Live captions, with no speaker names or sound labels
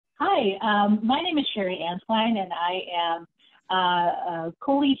Hi, my name is Sherry Antoine, and I am a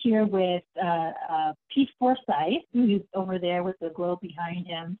co-lead here with Pete Forsyth, who's over there with the globe behind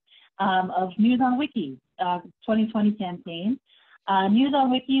him, of News on Wiki, 2020 campaign. News on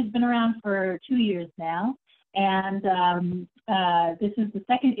Wiki has been around for 2 years now, and this is the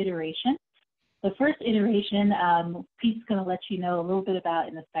second iteration. The first iteration, Pete's going to let you know a little bit about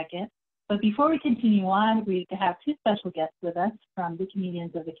in a second. But before we continue on, we have two special guests with us from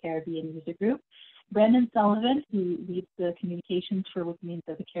Wikimedians of the Caribbean User Group. Brendan Sullivan, who leads the communications for Wikimedians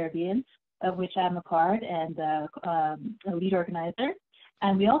of the Caribbean, of which I'm a part and a lead organizer.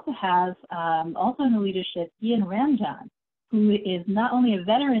 And we also have, also in the leadership, Ramjohn, who is not only a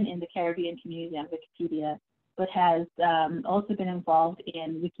veteran in the Caribbean community on Wikipedia, but has also been involved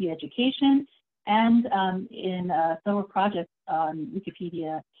in wiki education and in several projects on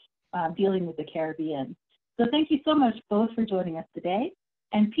Wikipedia dealing with the Caribbean. So thank you so much both for joining us today.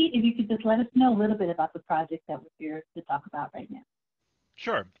 And Pete, if you could just let us know a little bit about the project that we're here to talk about right now.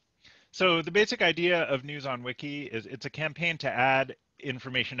 Sure. So the basic idea of News on Wiki is it's a campaign to add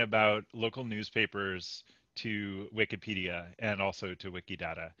information about local newspapers to Wikipedia and also to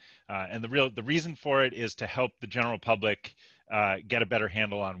Wikidata. And the reason for it is to help the general public get a better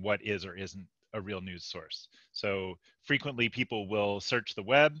handle on what is or isn't a real news source. So frequently people will search the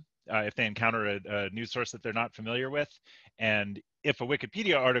web if they encounter a news source that they're not familiar with. And if a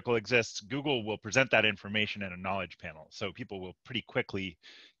Wikipedia article exists, Google will present that information in a knowledge panel. So people will pretty quickly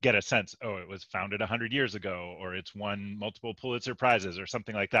get a sense, oh, it was founded 100 years ago, or it's won multiple Pulitzer Prizes or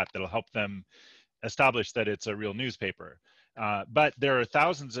something like that, that'll help them establish that it's a real newspaper. But there are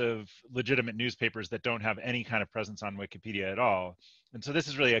thousands of legitimate newspapers that don't have any kind of presence on Wikipedia at all. And so this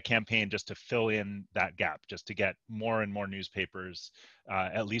is really a campaign just to fill in that gap, just to get more and more newspapers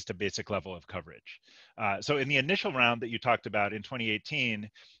at least a basic level of coverage. So in the initial round that you talked about in 2018,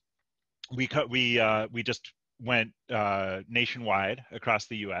 we just went nationwide across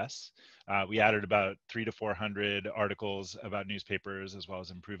the US. We added about 300 to 400 articles about newspapers, as well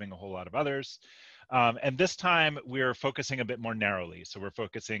as improving a whole lot of others. And this time we're focusing a bit more narrowly. So we're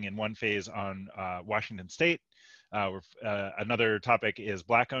focusing in one phase on Washington State. Another topic is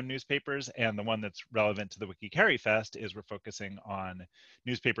Black-owned newspapers, and the one that's relevant to the WikiCari Fest is we're focusing on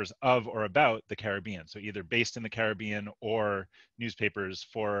newspapers of or about the Caribbean. So either based in the Caribbean or newspapers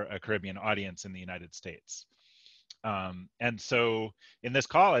for a Caribbean audience in the United States. And so in this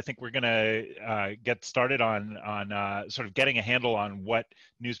call, I think we're going to get started on sort of getting a handle on what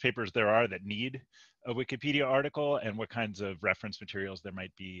newspapers there are that need a Wikipedia article and what kinds of reference materials there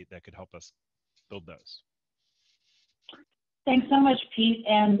might be that could help us build those. Thanks so much, Pete.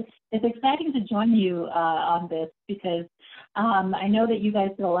 And it's exciting to join you on this because I know that you guys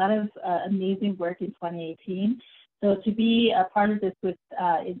did a lot of amazing work in 2018. So to be a part of this with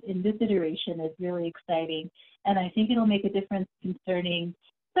in this iteration is really exciting. And I think it'll make a difference concerning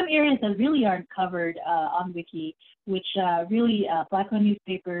some areas that really aren't covered on Wiki, which really Black-owned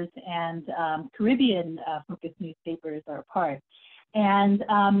newspapers and Caribbean-focused newspapers are a part. And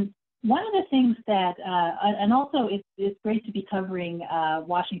one of the things that, and also it's great to be covering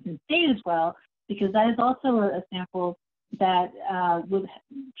Washington State as well, because that is also a sample that will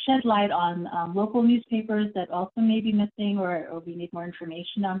shed light on local newspapers that also may be missing or we need more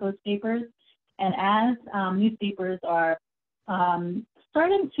information on those papers. And as newspapers are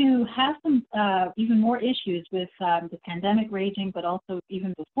starting to have some even more issues with the pandemic raging, but also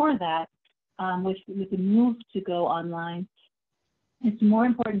even before that, with the move to go online, it's more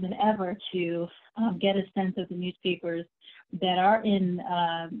important than ever to get a sense of the newspapers that are in,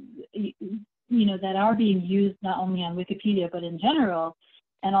 that are being used not only on Wikipedia, but in general,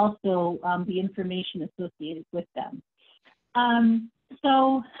 and also the information associated with them.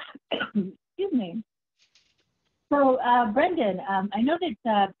 Excuse me. So Brendan, I know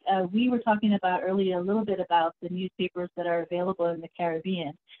that we were talking about earlier a little bit about the newspapers that are available in the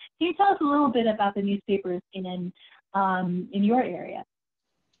Caribbean. Can you tell us a little bit about the newspapers in your area?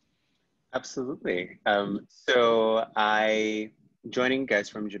 Absolutely. So joining guys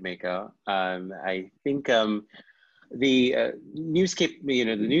from Jamaica, I think the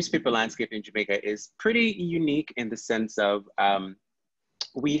newspaper landscape in Jamaica is pretty unique in the sense of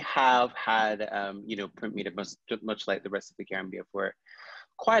we have had print media much like the rest of the Caribbean for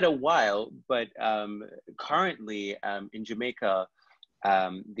quite a while, but currently in Jamaica,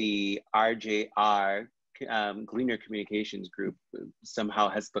 the RJR Gleaner Communications Group somehow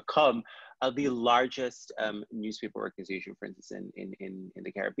has become the largest newspaper organization, for instance, in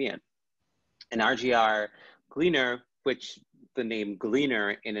the Caribbean. And RGR Gleaner, which the name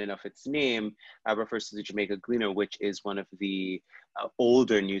Gleaner in and of its name refers to the Jamaica Gleaner, which is one of the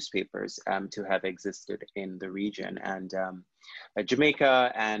older newspapers to have existed in the region. And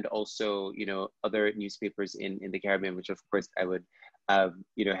Jamaica, and also, you know, other newspapers in the Caribbean, which of course I would,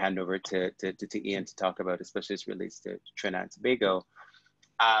 you know, hand over to Ian to talk about, especially as it relates to Trinidad and Tobago.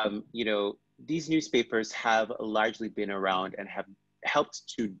 You know, these newspapers have largely been around and have helped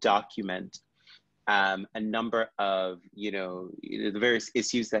to document a number of, you know, the various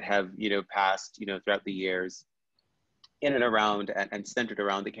issues that have, you know, passed, you know, throughout the years in and around and centered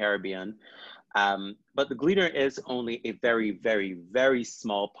around the Caribbean. But the Gleaner is only a very, very, very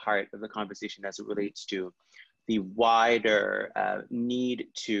small part of the conversation as it relates to the wider need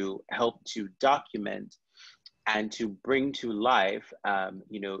to help to document and to bring to life,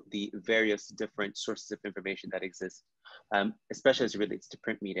 you know, the various different sources of information that exist, especially as it relates to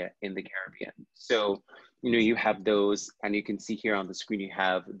print media in the Caribbean. So, you know, you have those, and you can see here on the screen, you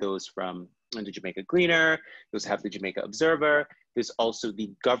have those from the Jamaica Gleaner, those have the Jamaica Observer. There's also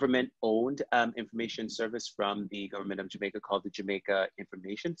the government-owned information service from the government of Jamaica called the Jamaica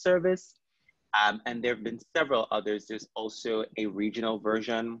Information Service. And there have been several others. There's also a regional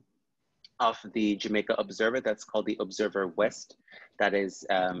version of the Jamaica Observer that's called the Observer West, that is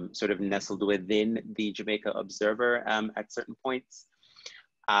sort of nestled within the Jamaica Observer at certain points.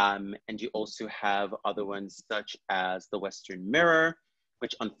 And you also have other ones such as the Western Mirror,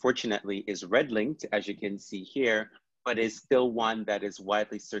 which unfortunately is red linked, as you can see here, but is still one that is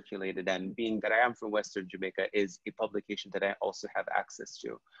widely circulated. And being that I am from Western Jamaica, is a publication that I also have access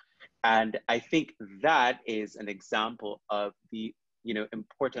to. And I think that is an example of the, you know,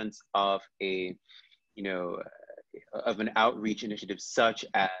 importance of a, you know, of an outreach initiative such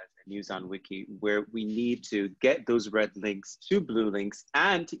as News on Wiki, where we need to get those red links to blue links,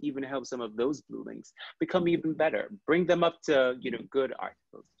 and to even help some of those blue links become even better, bring them up to, you know, good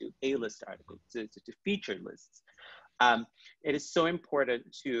articles, to A-list articles, to featured lists. It is so important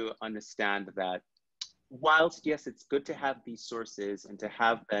to understand that whilst, yes, it's good to have these sources and to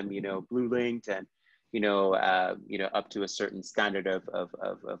have them, you know, blue linked and, you know, up to a certain standard of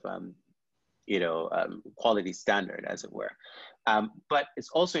quality standard, as it were. But it's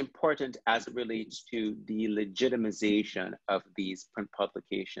also important as it relates to the legitimization of these print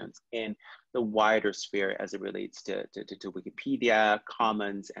publications in the wider sphere as it relates to Wikipedia,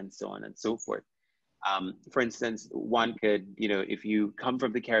 Commons, and so on and so forth. For instance, one could, you know, if you come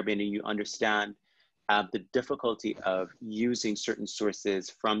from the Caribbean and you understand the difficulty of using certain sources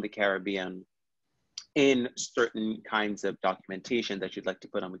from the Caribbean in certain kinds of documentation that you'd like to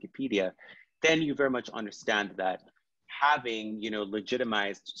put on Wikipedia, then you very much understand that having, you know,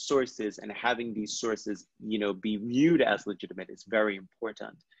 legitimized sources and having these sources, you know, be viewed as legitimate is very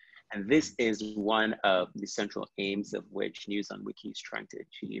important. And this is one of the central aims of which News on Wiki is trying to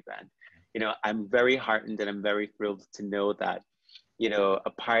achieve. And, you know, I'm very heartened and I'm very thrilled to know that, you know, a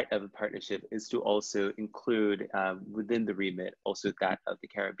part of the partnership is to also include within the remit also that of the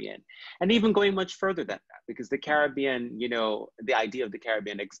Caribbean, and even going much further than that, because the Caribbean, you know, the idea of the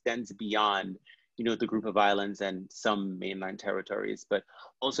Caribbean extends beyond, you know, the group of islands and some mainland territories, but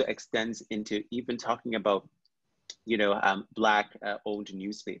also extends into even talking about, you know, Black owned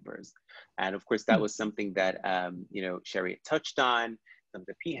newspapers. And of course, that was something that, you know, Sherry had touched on, something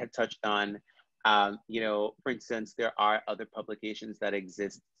that Pete had touched on. You know, for instance, there are other publications that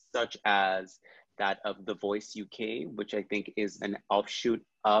exist, such as that of The Voice UK, which I think is an offshoot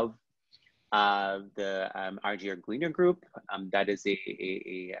of the RGR Gleaner Group. That is I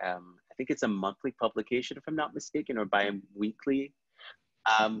think it's a monthly publication, if I'm not mistaken, or bi-weekly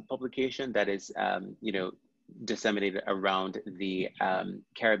publication that is, you know, disseminated around the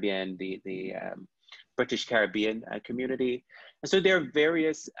Caribbean, the British Caribbean community. And so there are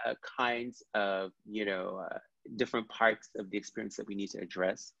various kinds of, you know, different parts of the experience that we need to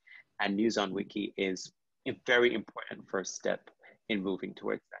address. And News on Wiki is a very important first step in moving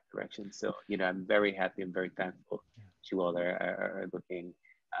towards that direction. So, you know, I'm very happy and very thankful to all that are looking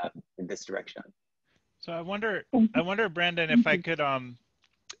in this direction. So I wonder, Brandon, if I could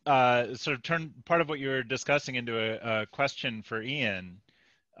sort of turn part of what you were discussing into a question for Ian.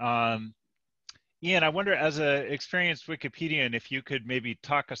 Ian, I wonder, as an experienced Wikipedian, if you could maybe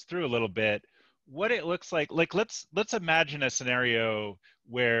talk us through a little bit what it looks like. Like, let's imagine a scenario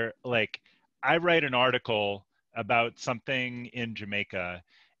where, like, I write an article about something in Jamaica,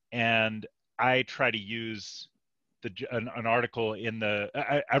 and I try to use an article in the.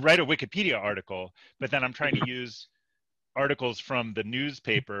 I write a Wikipedia article, but then I'm trying to use articles from the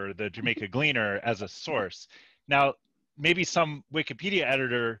newspaper, the Jamaica Gleaner, as a source. Now, maybe some Wikipedia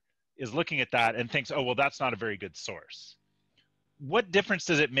editor is looking at that and thinks, oh, well, that's not a very good source. what difference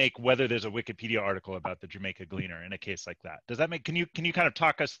does it make whether there's a Wikipedia article about the Jamaica Gleaner in a case like that? Does that make, can you kind of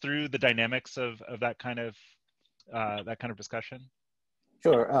talk us through the dynamics of that kind of discussion?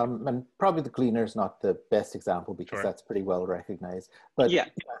 Sure, and probably the Gleaner is not the best example because Sure. that's pretty well recognized. But Yeah.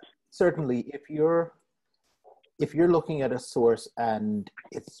 Certainly, if you're looking at a source and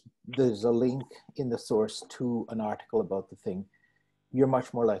there's a link in the source to an article about the thing, you're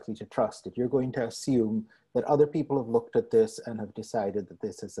much more likely to trust it. You're going to assume that other people have looked at this and have decided that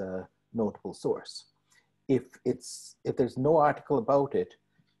this is a notable source. If there's no article about it,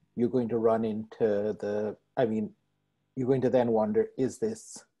 you're going to run into you're going to then wonder, is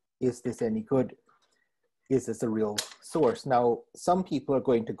this any good? Is this a real source? Now, some people are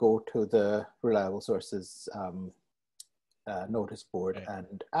going to go to the reliable sources notice board Right.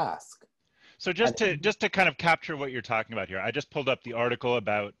 and ask. So just to kind of capture what you're talking about here, I just pulled up the article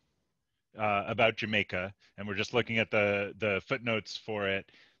about Jamaica, and we're just looking at the footnotes for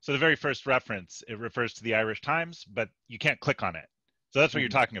it. So the very first reference, it refers to the Irish Times, but you can't click on it. So that's what you're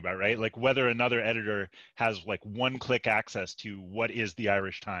talking about, right? Like whether another editor has like one-click access to what is the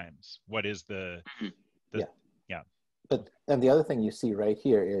Irish Times, what is the yeah. But and the other thing you see right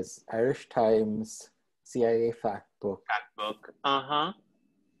here is Irish Times, CIA fact book.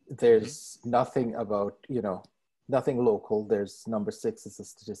 There's nothing about, nothing local. There's number 6 is a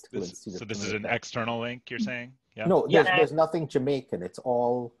statistical institute. So this is an external link, you're saying? Yeah. No, there's nothing Jamaican. It's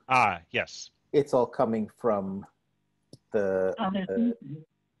all yes. It's all coming from the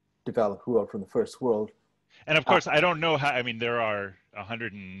developed world, from the first world. And of course, I don't know how. I mean, there are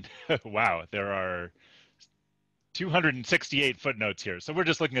 100 and wow, there are 268 footnotes here. So we're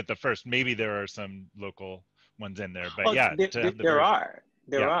just looking at the first. Maybe there are some local ones in there, but yeah, there are.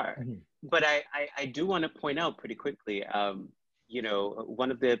 Mm-hmm. But I do want to point out pretty quickly.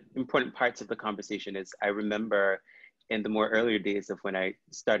 One of the important parts of the conversation is I remember in the more earlier days of when I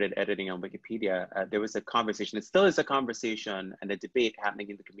started editing on Wikipedia, there was a conversation, it still is a conversation and a debate happening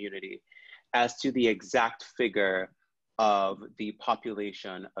in the community as to the exact figure of the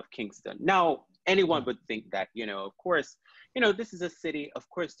population of Kingston. Now, anyone would think that, of course, this is a city, of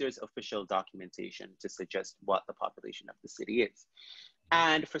course, there's official documentation to suggest what the population of the city is.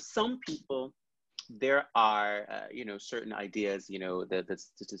 And for some people, there are, certain ideas, the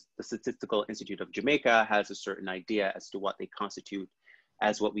Statistical Institute of Jamaica has a certain idea as to what they constitute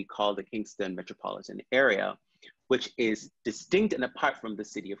as what we call the Kingston metropolitan area, which is distinct and apart from the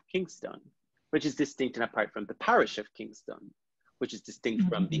city of Kingston, which is distinct and apart from the parish of Kingston, which is distinct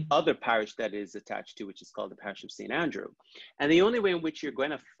from the other parish that is attached to, which is called the parish of St. Andrew. And the only way in which you're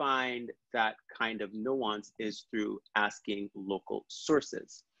going to find that kind of nuance is through asking local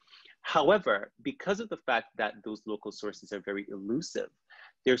sources. However, because of the fact that those local sources are very elusive,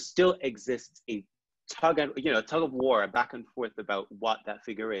 there still exists a tug of war back and forth about what that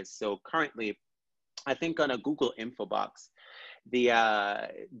figure is. So currently, I think on a Google info box, the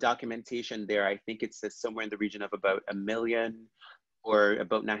documentation there, I think it says somewhere in the region of about 1 million or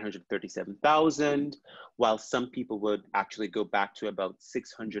about 937,000, while some people would actually go back to about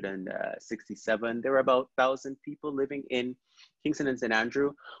 667. There were about 1,000 people living in Kingston and St.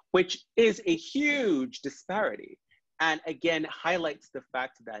 Andrew, which is a huge disparity. And again, highlights the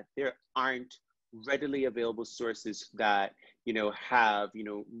fact that there aren't readily available sources that, have,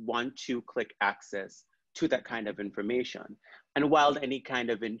 1-2-click access to that kind of information. And while any kind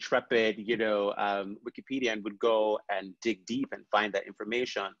of intrepid, Wikipedian would go and dig deep and find that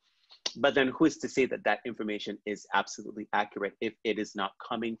information, but then who is to say that that information is absolutely accurate if it is not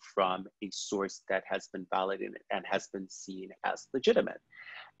coming from a source that has been validated and has been seen as legitimate?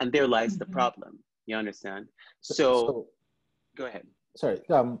 And there lies the problem, you understand? So go ahead. Sorry,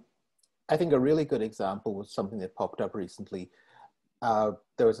 I think a really good example was something that popped up recently.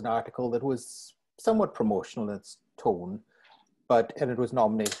 There was an article that was somewhat promotional in its tone, and it was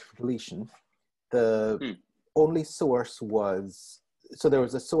nominated for deletion. The only source was, so there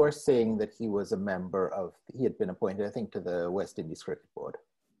was a source saying that he was a member of, he had been appointed, I think, to the West Indies Cricket Board.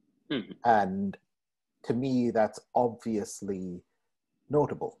 And to me, that's obviously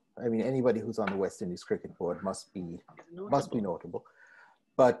notable. I mean, anybody who's on the West Indies Cricket Board must be notable.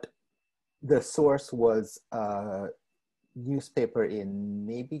 But the source was a newspaper in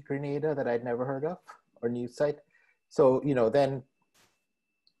maybe Grenada that I'd never heard of, or news site. So, then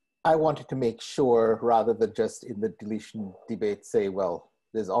I wanted to make sure, rather than just in the deletion debate say, well,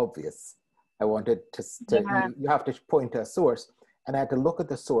 this is obvious. I wanted to you have to point to a source. And I had to look at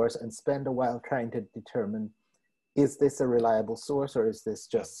the source and spend a while trying to determine, is this a reliable source or is this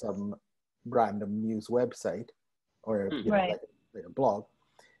just some random news website or like a blog?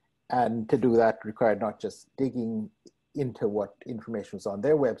 And to do that required not just digging into what information was on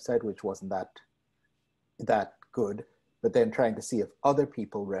their website, which wasn't that good, but then trying to see if other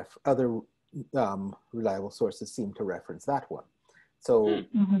people other reliable sources seemed to reference that one. So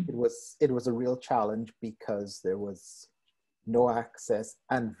it was a real challenge because there was no access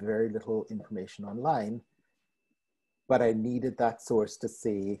and very little information online. But I needed that source to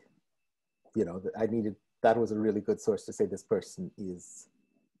say, you know, that was a really good source to say this person is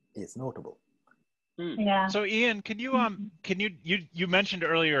notable. Yeah. So Ian, can you mentioned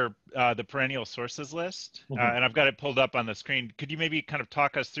earlier the perennial sources list, and I've got it pulled up on the screen. Could you maybe kind of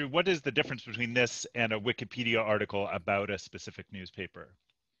talk us through what is the difference between this and a Wikipedia article about a specific newspaper?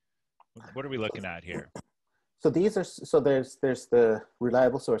 What are we looking at here? So there's the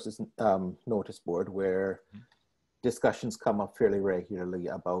reliable sources notice board where discussions come up fairly regularly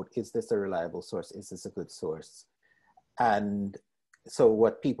about, is this a reliable source? Is this a good source? And so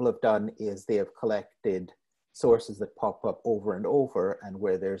what people have done is they have collected sources that pop up over and over and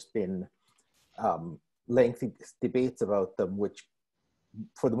where there's been lengthy debates about them, which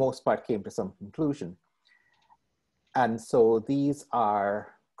for the most part came to some conclusion. And so these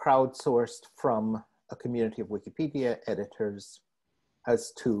are crowdsourced from a community of Wikipedia editors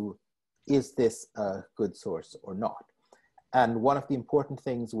as to, is this a good source or not? And one of the important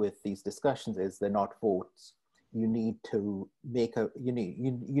things with these discussions is they're not votes. You need to make you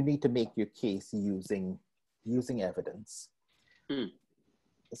need to make your case using evidence.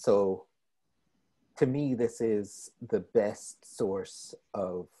 So to me, this is the best source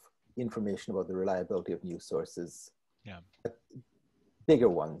of information about the reliability of news sources. Yeah. Bigger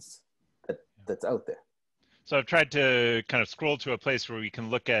ones that's out there. So I've tried to kind of scroll to a place where we can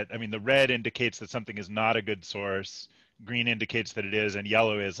look at, I mean, the red indicates that something is not a good source, green indicates that it is, and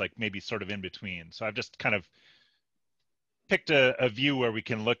yellow is like maybe sort of in between. So I've just kind of picked a view where we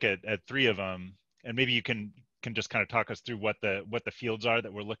can look at three of them, and maybe you can just kind of talk us through what the fields are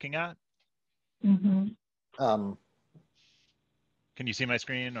that we're looking at. Can you see my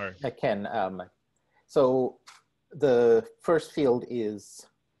screen? Or I can. So the first field is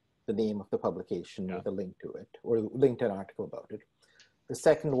the name of the publication with a link to it, or link to an article about it. The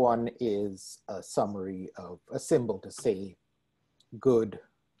second one is a summary of a symbol to say good,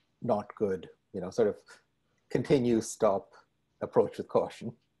 not good, you know, sort of continue, stop, approach with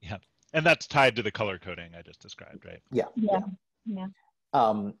caution. Yeah, and that's tied to the color coding I just described, right? Yeah.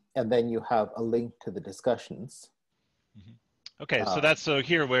 And then you have a link to the discussions. Okay, so that's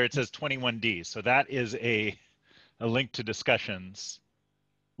here where it says 21D. So that is a link to discussions.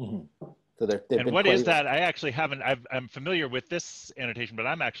 So and what is that? I actually haven't. I'm familiar with this annotation, but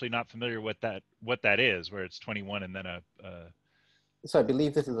I'm actually not familiar with what that is. Where it's 21 and then a. So I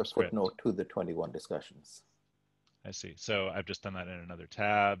believe this is a footnote to the 21 discussions. I see. So I've just done that in another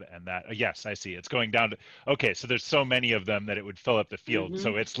tab, and that yes, I see. It's going down to. Okay, so there's so many of them that it would fill up the field.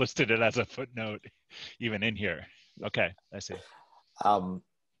 So it's listed it as a footnote, even in here. Okay, I see. And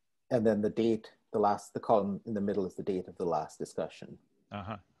then the date, the column in the middle is the date of the last discussion.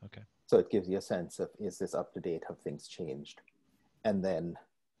 Okay. So it gives you a sense of, is this up to date? Have things changed? And then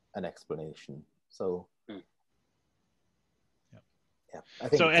an explanation. So, I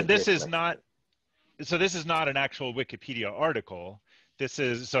think. So, and this is not. So this is not an actual Wikipedia article. This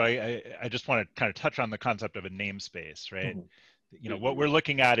is, so I just want to kind of touch on the concept of a namespace, right? You know, what we're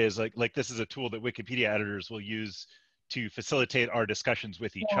looking at is like this is a tool that Wikipedia editors will use to facilitate our discussions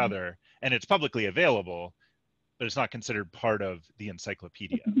with each other, and it's publicly available, but it's not considered part of the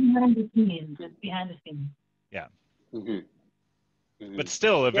encyclopedia. It's behind the scenes. It's behind the scenes. Yeah. But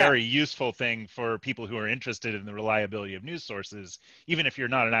still a very useful thing for people who are interested in the reliability of news sources, even if you're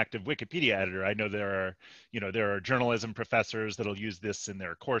not an active Wikipedia editor. I know there are journalism professors that'll use this in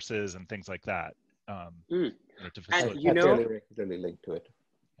their courses and things like that. To facilitate. And I regularly link to it.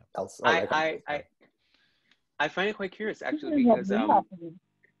 I find it quite curious actually because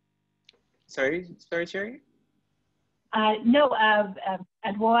sorry, Sherry? No,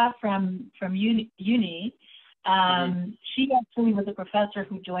 Adwoa from uni. She actually was a professor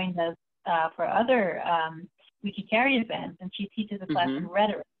who joined us for other WikiCari events, and she teaches a class in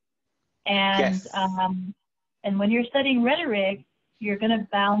rhetoric. And and when you're studying rhetoric, you're going to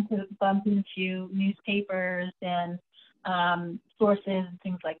bump into newspapers and sources and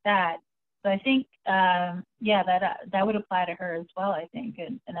things like that. So I think, that would apply to her as well, I think,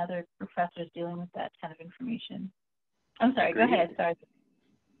 and other professors dealing with that kind of information. I'm sorry, go ahead, sorry.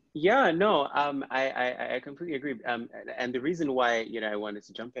 Yeah, no, I completely agree. And the reason why, I wanted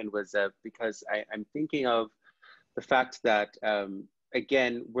to jump in was because I'm thinking of the fact that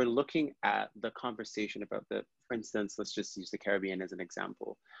again, we're looking at the conversation about for instance, let's just use the Caribbean as an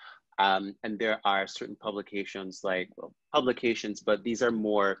example. And there are certain publications publications, but these are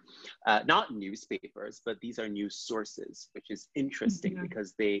more, not newspapers, but these are news sources, which is interesting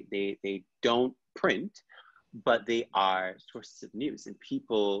because they don't print, but they are sources of news, and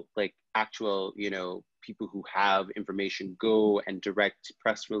people like actual, people who have information go and direct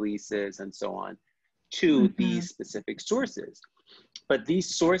press releases and so on to these specific sources. But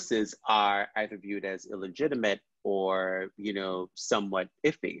these sources are either viewed as illegitimate or, somewhat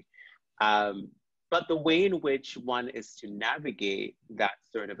iffy. But the way in which one is to navigate that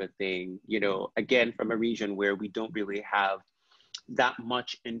sort of a thing, again, from a region where we don't really have that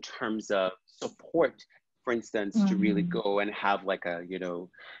much in terms of support, for instance, to really go and have like a,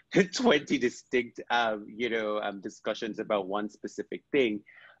 20 distinct, discussions about one specific thing,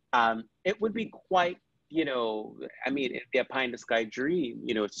 it would be quite, it'd be a pie in the sky dream,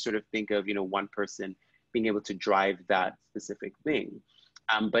 to sort of think of, one person being able to drive that specific thing.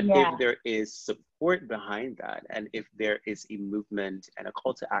 But if there is support behind that, and if there is a movement and a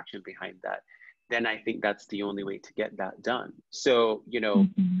call to action behind that, then I think that's the only way to get that done. So,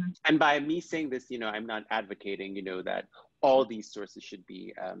 and by me saying this, I'm not advocating, that all these sources should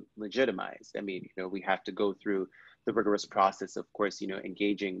be legitimized. I mean, we have to go through the rigorous process, of course,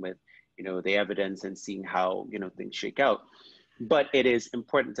 engaging with, the evidence and seeing how, things shake out. But it is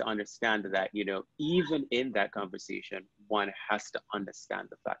important to understand that, even in that conversation, one has to understand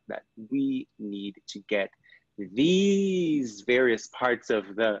the fact that we need to get these various parts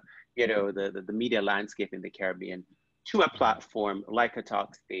of the, the media landscape in the Caribbean to a platform like a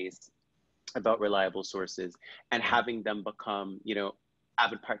talk space about reliable sources, and having them become,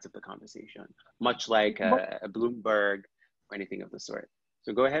 avid parts of the conversation, much like a Bloomberg or anything of the sort.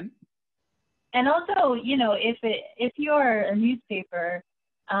 So go ahead. And also, if you're a newspaper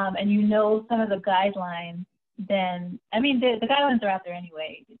and some of the guidelines, then, the guidelines are out there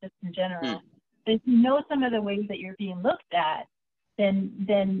anyway, just in general. But if you know some of the ways that you're being looked at,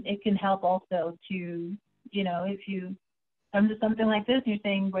 then it can help also to, if you come to something like this, you're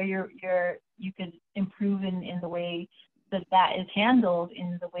saying where you could improve in the way that is handled,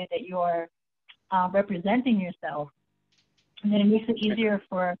 in the way that you're representing yourself. And then it makes it easier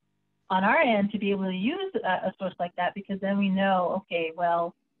on our end to be able to use a source like that, because then we know, okay,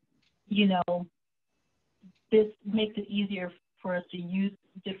 well, this makes it easier for us to use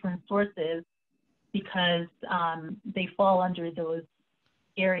different sources because they fall under those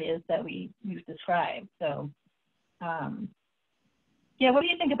areas that we've described. So, what do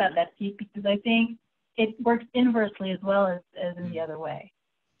you think about that, Steve? Because I think it works inversely as well as in the other way.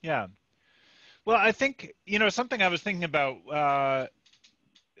 Yeah. Well, I think, something I was thinking about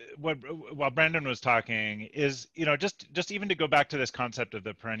while Brandon was talking is, just even to go back to this concept of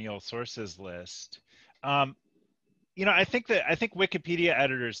the perennial sources list, I think Wikipedia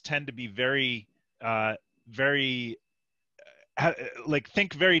editors tend to be very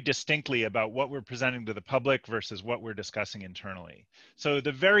think very distinctly about what we're presenting to the public versus what we're discussing internally. So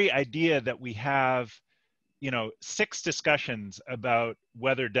the very idea that we have, 6 discussions about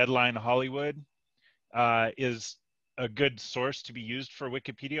whether Deadline Hollywood is a good source to be used for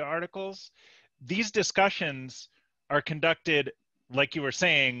Wikipedia articles, these discussions are conducted, like you were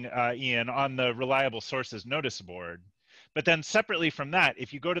saying, Ian, on the reliable sources notice board. But then separately from that,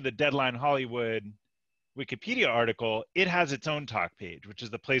 if you go to the Deadline Hollywood Wikipedia article, it has its own talk page, which is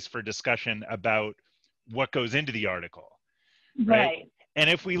the place for discussion about what goes into the article. Right. And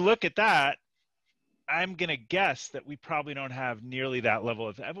if we look at that, I'm going to guess that we probably don't have nearly that level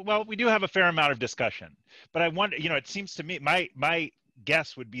of, well, we do have a fair amount of discussion, but I wonder, it seems to me, my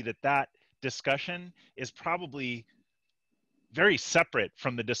guess would be that discussion is probably very separate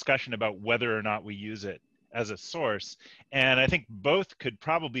from the discussion about whether or not we use it as a source. And I think both could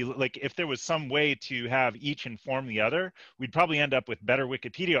probably, if there was some way to have each inform the other, we'd probably end up with better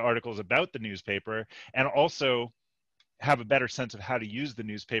Wikipedia articles about the newspaper, and also have a better sense of how to use the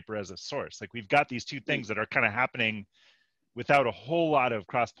newspaper as a source. We've got these two things that are kind of happening without a whole lot of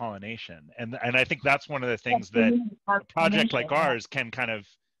cross-pollination. And I think that's one of the things that a project like ours can kind of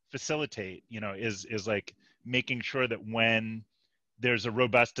facilitate, is like making sure that when there's a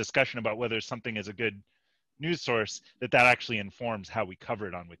robust discussion about whether something is a good news source, that actually informs how we cover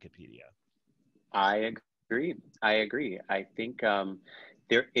it on Wikipedia. I agree. I think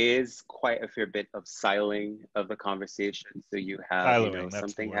there is quite a fair bit of siloing of the conversation. So you have,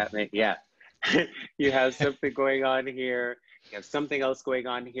 something happening. Yeah. You have something going on here. You have something else going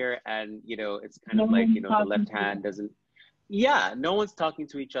on here. And, it's kind of like, the left hand doesn't, no one's talking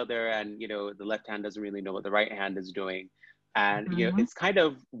to each other. And, the left hand doesn't really know what the right hand is doing. And it's kind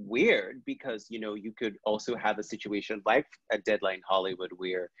of weird because you could also have a situation like a Deadline Hollywood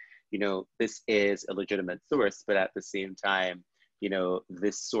where this is a legitimate source, but at the same time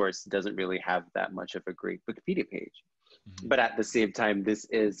this source doesn't really have that much of a great Wikipedia page. But at the same time, this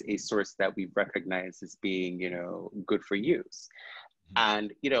is a source that we recognize as being good for use.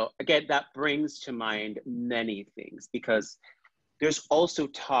 And again, that brings to mind many things, because there's also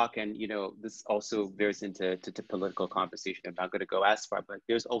talk, and this also veers into political conversation. I'm not going to go as far, but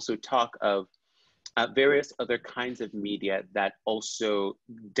there's also talk of various other kinds of media that also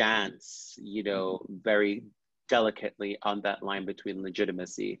dance, very delicately on that line between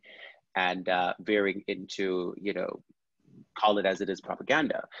legitimacy and veering into, call it as it is,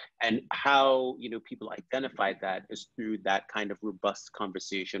 propaganda. And how people identify that is through that kind of robust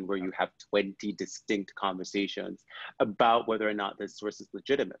conversation where you have 20 distinct conversations about whether or not this source is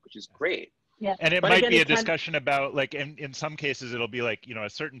legitimate, which is great. Yeah. And it But might again, be a it kind of- discussion about, like, in some cases, it'll be like, a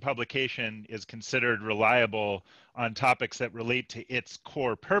certain publication is considered reliable on topics that relate to its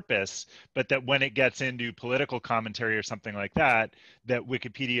core purpose, but that when it gets into political commentary or something like that, that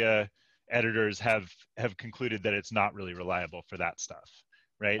Wikipedia editors have concluded that it's not really reliable for that stuff,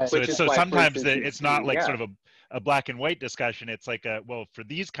 right? Which is So why, for sometimes instance, it's not like yeah. sort of a black and white discussion. It's like, well, for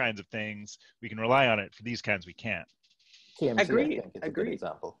these kinds of things, we can rely on it. For these kinds, we can't. TMZ, Agreed, I think, is a good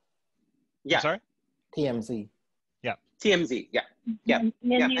example. Yeah. I'm sorry? TMZ. Yeah. TMZ, yeah. Yeah.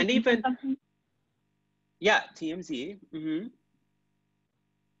 Yeah. And even, yeah, TMZ.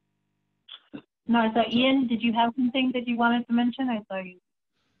 No, I thought, Ian, did you have something that you wanted to mention? I saw you.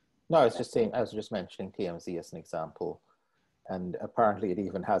 No, I was just mentioning TMZ as an example, and apparently it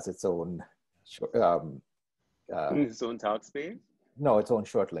even has its own, Its own talk space. no, its own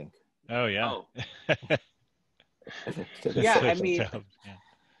short link. Oh yeah. Oh. To the Yeah, I section. mean, Yeah.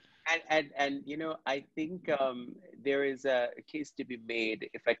 and I think there is a case to be made,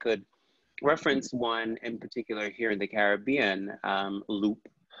 if I could reference one in particular here in the Caribbean, Loop,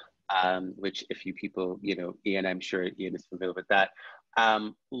 which if you people, Ian, I'm sure Ian is familiar with that.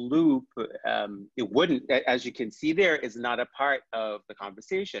 Loop, it wouldn't, as you can see there, is not a part of the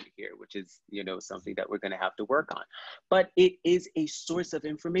conversation here, which is, something that we're going to have to work on. But it is a source of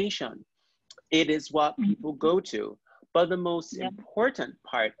information. It is what people go to. But the most important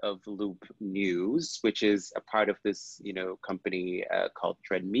part of Loop News, which is a part of this, company called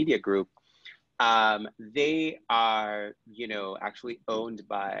Trend Media Group, they are, actually owned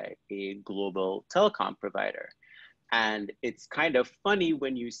by a global telecom provider. And it's kind of funny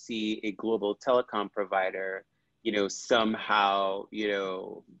when you see a global telecom provider, somehow,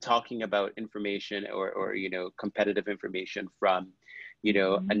 talking about information or competitive information from,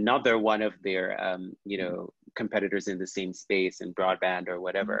 another one of their, competitors in the same space in broadband or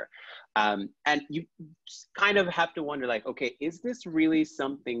whatever. And you kind of have to wonder, like, okay, is this really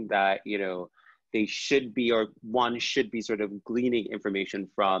something that, they should be, or one should be sort of gleaning information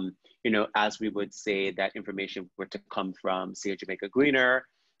from, as we would say that information were to come from, say, a Jamaica Gleaner,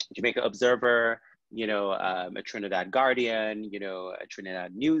 Jamaica Observer, a Trinidad Guardian, a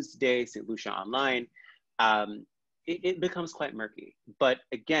Trinidad Newsday, St. Lucia Online. It becomes quite murky. But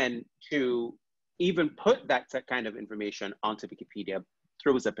again, to even put that kind of information onto Wikipedia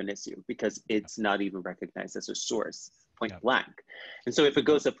throws up an issue because it's not even recognized as a source, point blank. And so if it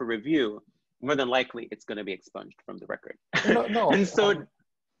goes up for review, more than likely it's going to be expunged from the record. No. And so,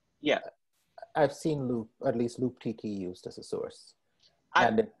 yeah. I've seen Loop, at least Loop TT, used as a source.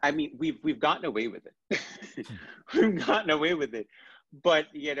 I mean, we've gotten away with it. We've gotten away with it. But,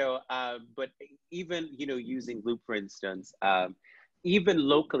 but even, using Loop, for instance, even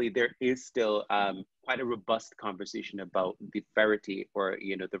locally, there is still quite a robust conversation about the verity or,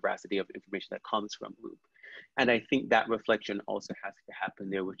 the veracity of information that comes from Loop. And I think that reflection also has to happen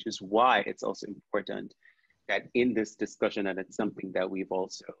there, which is why it's also important that in this discussion, and it's something that we've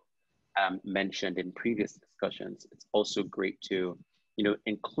also mentioned in previous discussions, it's also great to,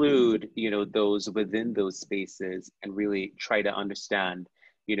 include, those within those spaces and really try to understand,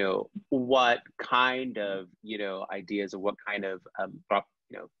 what kind of, ideas or what kind of,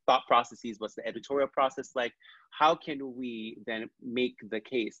 thought processes, what's the editorial process like? How can we then make the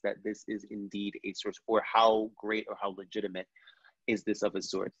case that this is indeed a source, or how great or how legitimate is this of a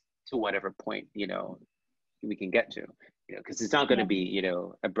source to whatever point, we can get to, because it's not going to be,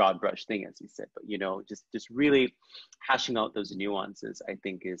 a broad brush thing, as we said, but, just really hashing out those nuances, I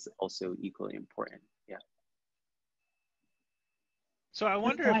think, is also equally important. Yeah. So I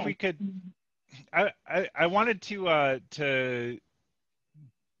wonder if we could, I wanted to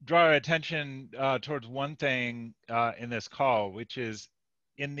draw our attention towards one thing in this call, which is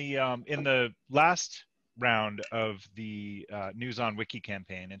in the last round of the News on Wiki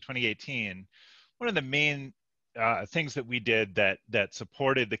campaign in 2018, one of the main things that we did that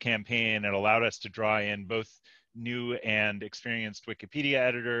supported the campaign and allowed us to draw in both new and experienced Wikipedia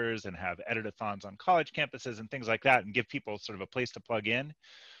editors and have editathons on college campuses and things like that, and give people sort of a place to plug in,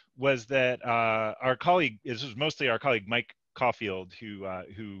 was that our colleague, this was mostly our colleague Mike Caulfield,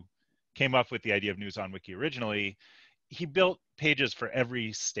 who came up with the idea of News on Wiki originally. He built pages for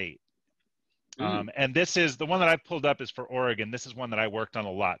every state. And this is the one that I pulled up is for Oregon. This is one that I worked on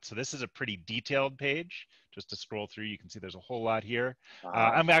a lot. So this is a pretty detailed page. Just to scroll through, you can see there's a whole lot here.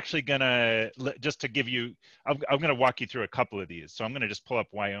 I'm actually gonna, just to give you, I'm gonna walk you through a couple of these. So I'm gonna just pull up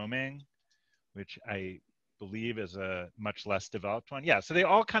Wyoming, which I believe is a much less developed one. Yeah, so they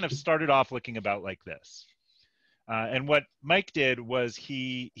all kind of started off looking about like this. And what Mike did was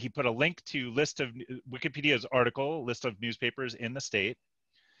he put a link to list of Wikipedia's article, list of newspapers in the state.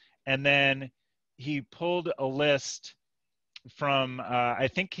 And then he pulled a list from, I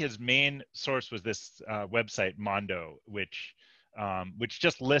think his main source was this website, Mondo, which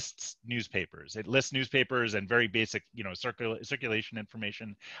just lists newspapers. It lists newspapers and very basic, circulation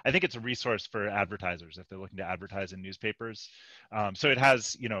information. I think it's a resource for advertisers if they're looking to advertise in newspapers. So it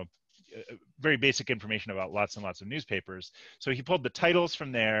has, very basic information about lots and lots of newspapers. So he pulled the titles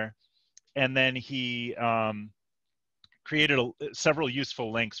from there, and then he created several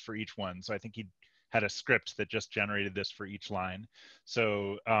useful links for each one. So I think he had a script that just generated this for each line.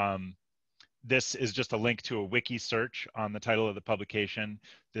 So this is just a link to a wiki search on the title of the publication.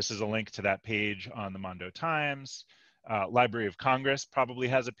 This is a link to that page on the Mondo Times. Library of Congress probably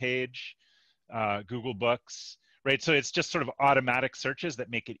has a page. Google Books, right? So it's just sort of automatic searches that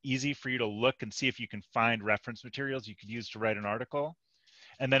make it easy for you to look and see if you can find reference materials you could use to write an article.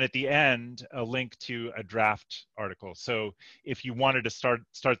 And then at the end, a link to a draft article. So if you wanted to start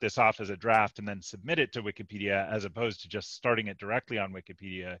this off as a draft and then submit it to Wikipedia, as opposed to just starting it directly on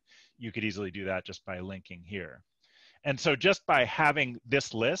Wikipedia, you could easily do that just by linking here. And so just by having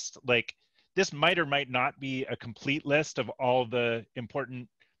this list, like this might or might not be a complete list of all the important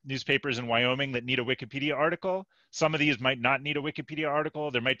newspapers in Wyoming that need a Wikipedia article. Some of these might not need a Wikipedia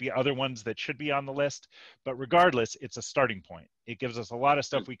article. There might be other ones that should be on the list, but regardless, it's a starting point. It gives us a lot of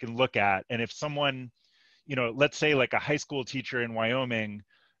stuff we can look at. And if someone, let's say like a high school teacher in Wyoming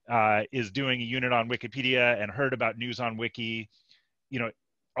is doing a unit on Wikipedia and heard about News on Wiki,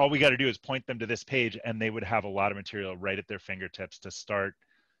 all we got to do is point them to this page and they would have a lot of material right at their fingertips to start,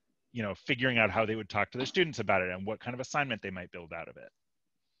 figuring out how they would talk to their students about it and what kind of assignment they might build out of it.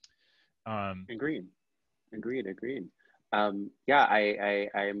 Agreed. Yeah,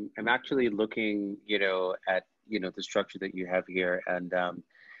 I'm actually looking, at the structure that you have here, and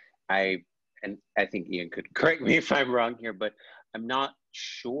I think Ian could correct me if I'm wrong here, but I'm not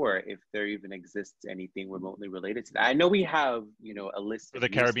sure if there even exists anything remotely related to that. I know we have, a list for the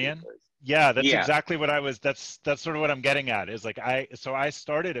Caribbean. Yeah, that's exactly what that's sort of what I'm getting at. Is like I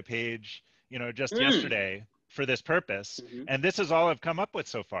started a page, just yesterday for this purpose. And this is all I've come up with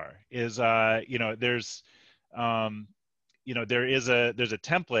so far is, there's a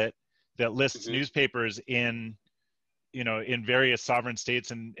template that lists newspapers in various sovereign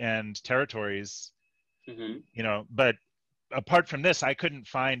states and territories, but apart from this, I couldn't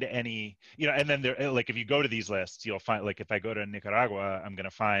find any, and then there, like, if you go to these lists, you'll find, like, if I go to Nicaragua, I'm going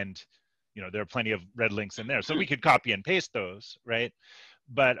to find, there are plenty of red links in there. So we could copy and paste those, right?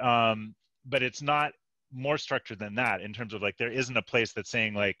 But it's not more structured than that in terms of, like, there isn't a place that's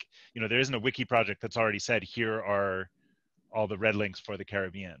saying, like, there isn't a wiki project that's already said, here are all the red links for the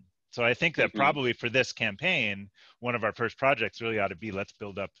Caribbean. So I think that probably for this campaign, one of our first projects really ought to be, let's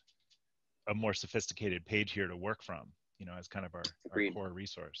build up a more sophisticated page here to work from, as kind of our core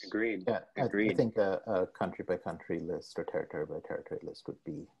resource. Agreed. Yeah, Agreed. I think a country by country list or territory by territory list would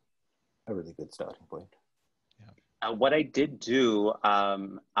be a really good starting point. What I did do,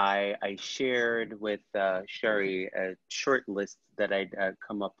 I shared with Sherry a short list that I'd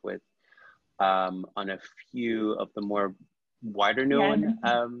come up with on a few of the more wider known,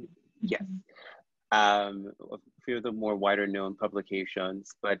 a few of the more wider known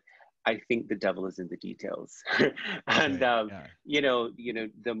publications, but I think the devil is in the details. And,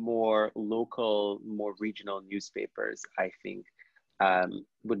 the more local, more regional newspapers, I think,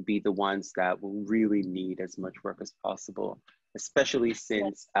 would be the ones that will really need as much work as possible, especially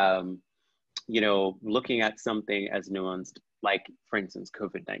since, looking at something as nuanced, like, for instance,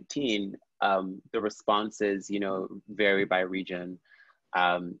 COVID-19, the responses, vary by region.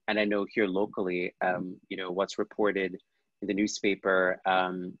 And I know here locally, what's reported in the newspaper,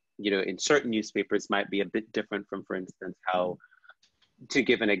 in certain newspapers might be a bit different from, for instance, how to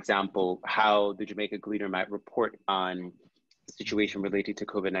give an example, how the Jamaica Gleaner might report on the situation related to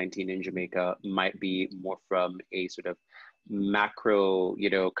COVID-19 in Jamaica might be more from a sort of macro,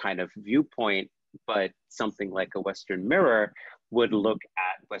 kind of viewpoint, but something like a Western Mirror would look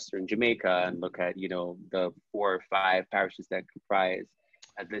at Western Jamaica and look at, the 4 or 5 parishes that comprise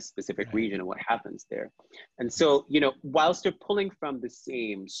this specific region and what happens there. And so, whilst they're pulling from the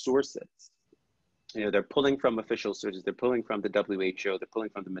same sources, they're pulling from official sources, they're pulling from the WHO, they're pulling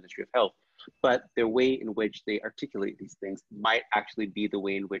from the Ministry of Health, but the way in which they articulate these things might actually be the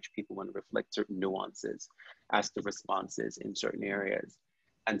way in which people want to reflect certain nuances as to responses in certain areas.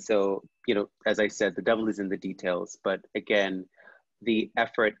 And so, as I said, the devil is in the details, but again, the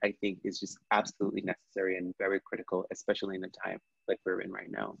effort, I think, is just absolutely necessary and very critical, especially in a time like we're in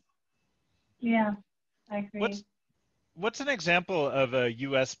right now. Yeah, I agree. What's an example of a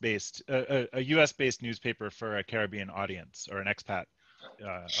US-based newspaper for a Caribbean audience or an expat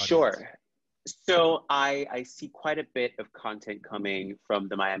audience? Sure. So I see quite a bit of content coming from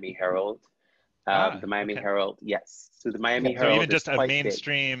the Miami Herald. The Miami Herald, yes. So the Miami Herald. So even just a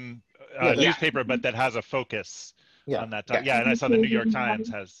mainstream newspaper, but that has a focus on that. Yeah, and I saw the New York Times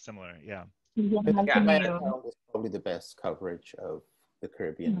has similar. Yeah. Miami Herald is probably the best coverage of the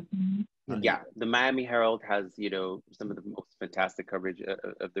Caribbean. Yeah, the Miami Herald has, some of the most fantastic coverage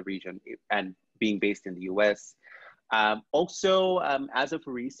of the region, and being based in the US. Also, as of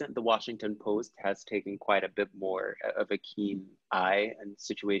recent, the Washington Post has taken quite a bit more of a keen eye on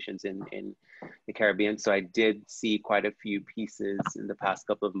situations in the Caribbean. So I did see quite a few pieces in the past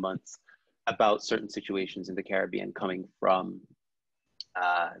couple of months about certain situations in the Caribbean coming from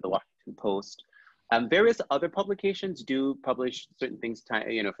the Washington Post. Various other publications do publish certain things,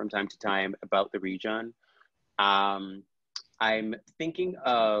 from time to time about the region. I'm thinking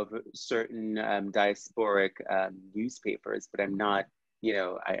of certain diasporic newspapers, but I'm not,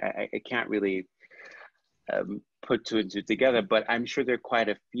 I can't really put two and two together, but I'm sure there are quite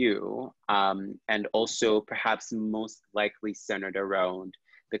a few. And also perhaps most likely centered around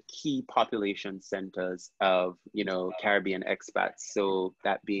the key population centers of, Caribbean expats. So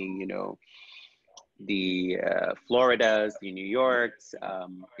that being, the Floridas, the New Yorks,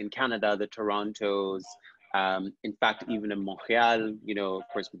 in Canada, the Torontos, in fact, even in Montreal, of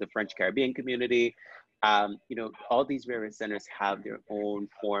course, with the French Caribbean community, all these various centers have their own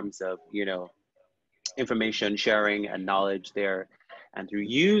forms of, information sharing and knowledge there. And through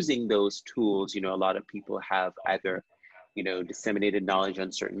using those tools, a lot of people have either, disseminated knowledge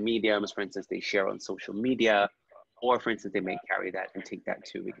on certain mediums. For instance, they share on social media, or for instance, they may carry that and take that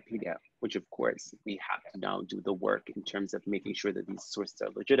to Wikipedia, which of course we have to now do the work in terms of making sure that these sources are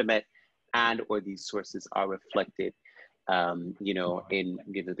legitimate and or these sources are reflected, in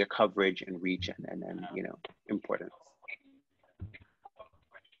their coverage and reach and importance.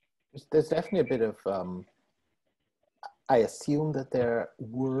 There's definitely a bit of, I assume that there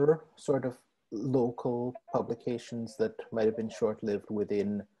were sort of local publications that might have been short-lived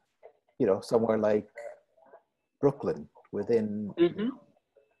within, somewhere like Brooklyn, within,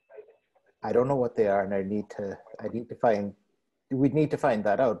 I don't know what they are, and we'd need to find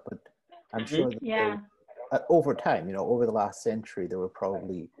that out, but I'm sure that over time, over the last century, there were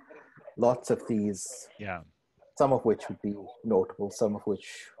probably lots of these, some of which would be notable, some of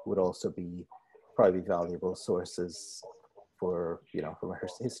which would also be probably valuable sources for, from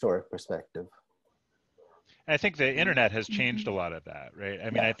a historic perspective. I think the internet has changed a lot of that, right? I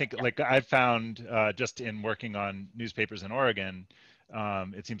mean, I think like I've found just in working on newspapers in Oregon,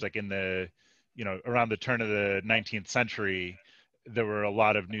 it seems like in the, around the turn of the 19th century, there were a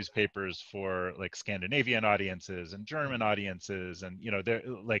lot of newspapers for like Scandinavian audiences and German audiences, and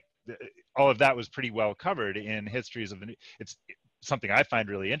all of that was pretty well covered in histories of the. It's something I find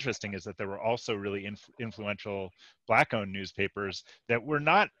really interesting is that there were also really influential Black-owned newspapers that were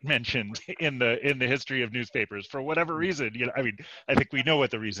not mentioned in the history of newspapers for whatever reason. I mean, I think we know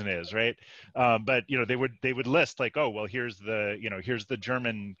what the reason is, right? But they would list like, oh well, here's the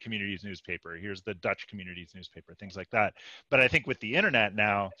German community's newspaper, here's the Dutch community's newspaper, things like that. But I think with the internet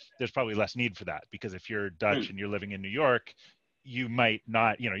now, there's probably less need for that, because if you're Dutch and you're living in New York, you might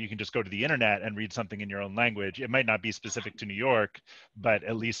not, you can just go to the internet and read something in your own language. It might not be specific to New York, but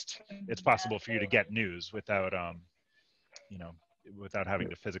at least it's possible for you to get news without, without having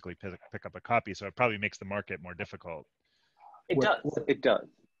to physically pick up a copy. So it probably makes the market more difficult. It does.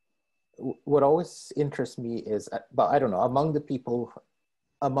 What always interests me is, but I don't know, among the people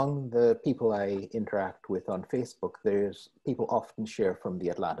I interact with on Facebook, there's people often share from the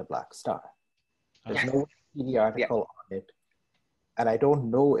Atlanta Black Star. There's no Wikipedia article on it. And I don't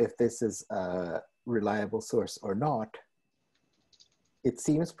know if this is a reliable source or not, it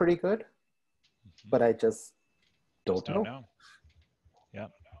seems pretty good, but I just don't know. Yeah.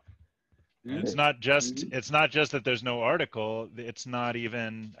 Mhm. It's not just that there's no article. It's not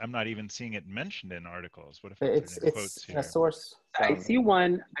even, I'm not even seeing it mentioned in articles. What if I put it in quotes in here? a source. I see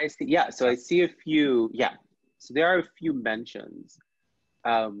one. I see. Yeah. So I see a few. Yeah. So there are a few mentions.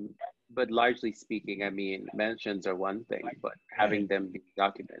 But largely speaking, I mean, mentions are one thing, but having them be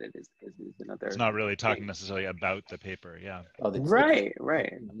documented is another. It's not really talking thing. necessarily about the paper. Yeah. Oh, Right.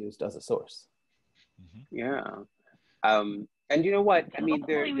 it's used as a source. Mm-hmm. Yeah. And you know what? I mean,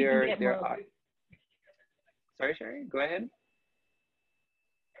 Hopefully we can get there more. are. Sorry, Sherry. Go ahead.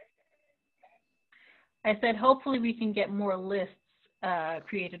 I said, hopefully we can get more lists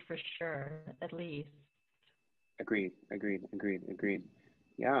created for sure, at least. Agreed.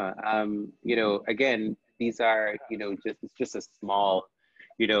 Yeah. You know, again, these are, you know, it's just a small,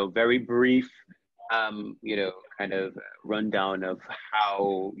 you know, very brief, you know, kind of rundown of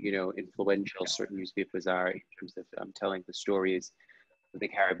how, you know, influential certain newspapers are in terms of telling the stories of the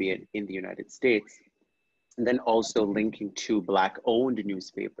Caribbean in the United States. And then also linking to Black-owned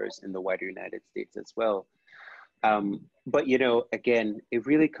newspapers in the wider United States as well. But, you know, again, it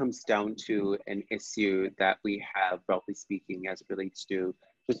really comes down to an issue that we have, broadly speaking, as it relates to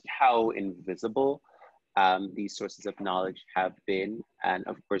just how invisible these sources of knowledge have been, and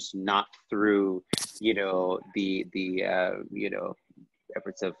of course, not through, you know, the you know,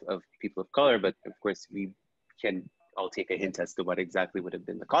 efforts of people of color, but of course, we can all take a hint as to what exactly would have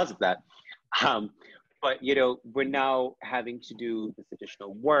been the cause of that. Um, but, you know, we're now having to do this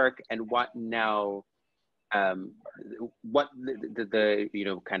additional work, and what now? What the you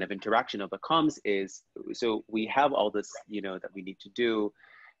know, kind of interaction of it comes is, so we have all this, you know, that we need to do,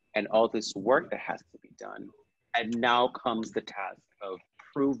 and all this work that has to be done, and now comes the task of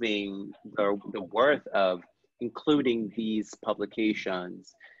proving the worth of including these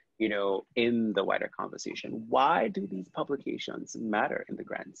publications, you know, in the wider conversation. Why do these publications matter in the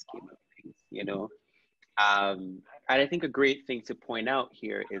grand scheme of things, you know? And I think a great thing to point out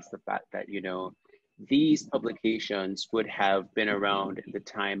here is the fact that, you know, these publications would have been around at the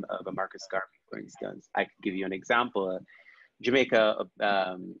time of a Marcus Garvey, for instance. I could give you an example. A Jamaica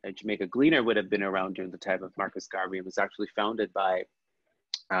Gleaner would have been around during the time of Marcus Garvey. It was actually founded by,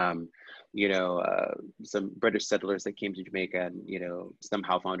 you know, some British settlers that came to Jamaica and, you know,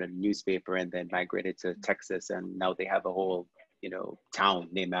 somehow founded a newspaper and then migrated to Texas. And now they have a whole, you know, town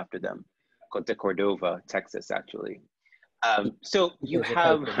named after them, called De Cordova, Texas, actually. So you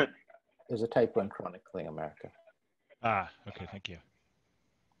have... There's a typo in Chronicling America. Ah, okay, thank you.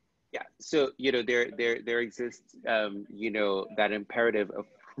 Yeah, so, you know, there exists, you know, that imperative of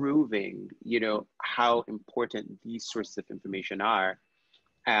proving, you know, how important these sources of information are.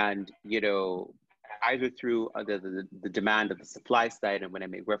 And, you know, either through the demand of the supply side, and when I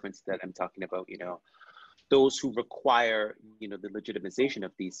make reference to that, I'm talking about, you know, those who require, you know, the legitimization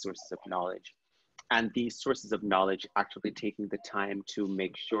of these sources of knowledge, and these sources of knowledge actually taking the time to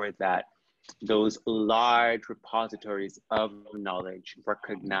make sure that those large repositories of knowledge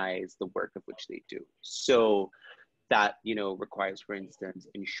recognize the work of which they do. So that, you know, requires, for instance,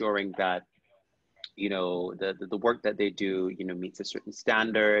 ensuring that, you know, the work that they do, you know, meets a certain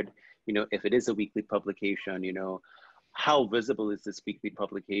standard. You know, if it is a weekly publication, you know, how visible is this weekly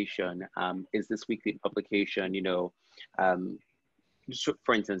publication? Is this weekly publication, you know,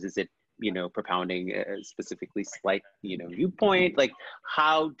 for instance, is it, you know, propounding a specifically slight, you know, viewpoint? Like,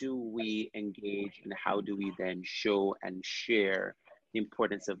 how do we engage, and how do we then show and share the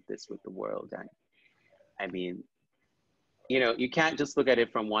importance of this with the world? And I mean, you know, you can't just look at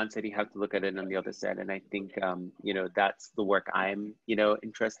it from one side, you have to look at it on the other side. And I think, you know, that's the work I'm, you know,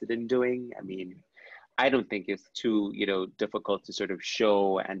 interested in doing. I mean, I don't think it's too, you know, difficult to sort of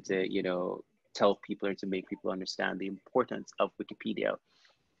show and to, you know, tell people or to make people understand the importance of Wikipedia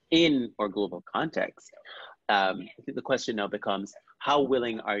in our global context. I think the question now becomes, how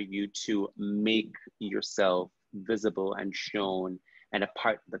willing are you to make yourself visible and shown and a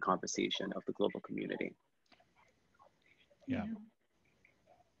part of the conversation of the global community? Yeah.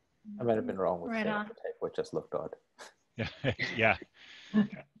 I might have been wrong with Right saying on. the typo, it just looked odd. Yeah. Yeah.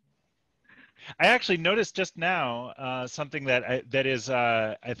 I actually noticed just now something that is,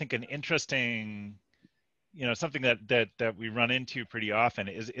 I think, an interesting, you know, something that we run into pretty often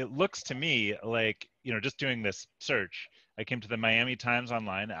is, it looks to me like, you know, just doing this search, I came to the Miami Times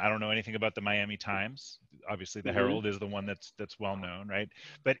online. I don't know anything about the Miami Times. Obviously, the Herald is the one that's well known, right?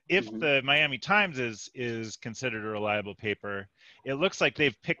 But if the Miami Times is considered a reliable paper, it looks like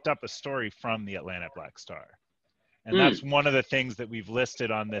they've picked up a story from the Atlanta Black Star. And that's one of the things that we've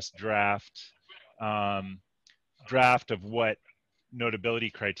listed on this draft of what notability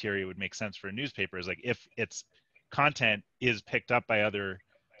criteria would make sense for a newspaper is like if its content is picked up by other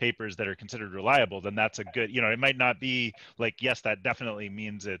papers that are considered reliable, then that's a good, it might not be like, yes, that definitely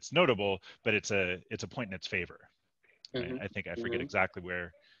means it's notable, but it's a point in its favor. Right? I think I forget exactly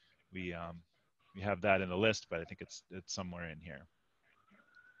where we have that in the list, but I think it's somewhere in here.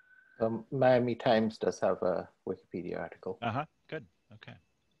 Miami Times does have a Wikipedia article. Good. Okay.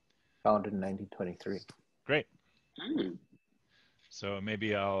 Founded in 1923. Great. So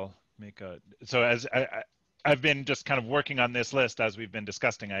maybe I'll make so as I've been just kind of working on this list as we've been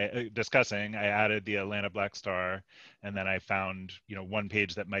discussing. I added the Atlanta Black Star, and then I found, one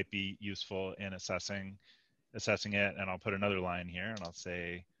page that might be useful in assessing it, and I'll put another line here, and I'll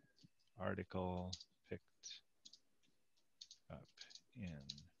say article picked up in.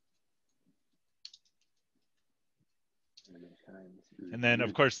 And then,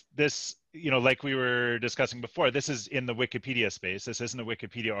 of course, this, like we were discussing before, this is in the Wikipedia space. This isn't a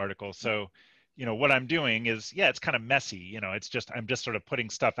Wikipedia article. So, what I'm doing is, it's kind of messy. I'm just sort of putting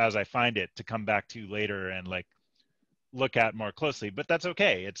stuff as I find it to come back to later and like look at more closely. But that's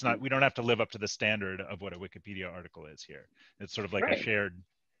okay. It's not, we don't have to live up to the standard of what a Wikipedia article is here. It's sort of like a shared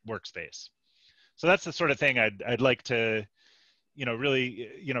workspace. So that's the sort of thing I'd like to, really,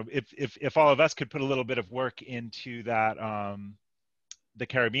 if all of us could put a little bit of work into that, the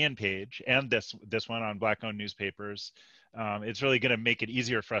Caribbean page and this one on Black-owned newspapers, it's really going to make it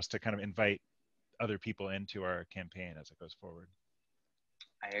easier for us to kind of invite other people into our campaign as it goes forward.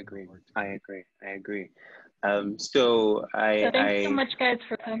 I agree. Thanks so much, guys,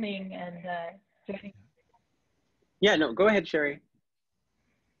 for coming and joining. Yeah, no, go ahead, Sherry.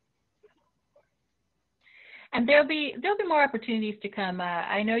 And there'll be more opportunities to come.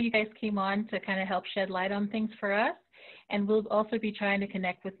 I know you guys came on to kind of help shed light on things for us, and we'll also be trying to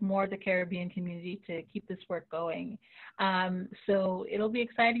connect with more of the Caribbean community to keep this work going. So it'll be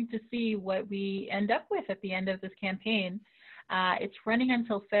exciting to see what we end up with at the end of this campaign. It's running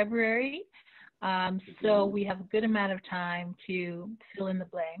until February, so we have a good amount of time to fill in the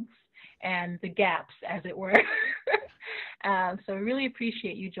blanks and the gaps, as it were. So I really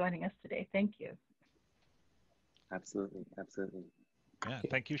appreciate you joining us today. Thank you. Absolutely. Yeah,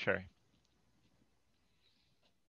 thank you, Sherry.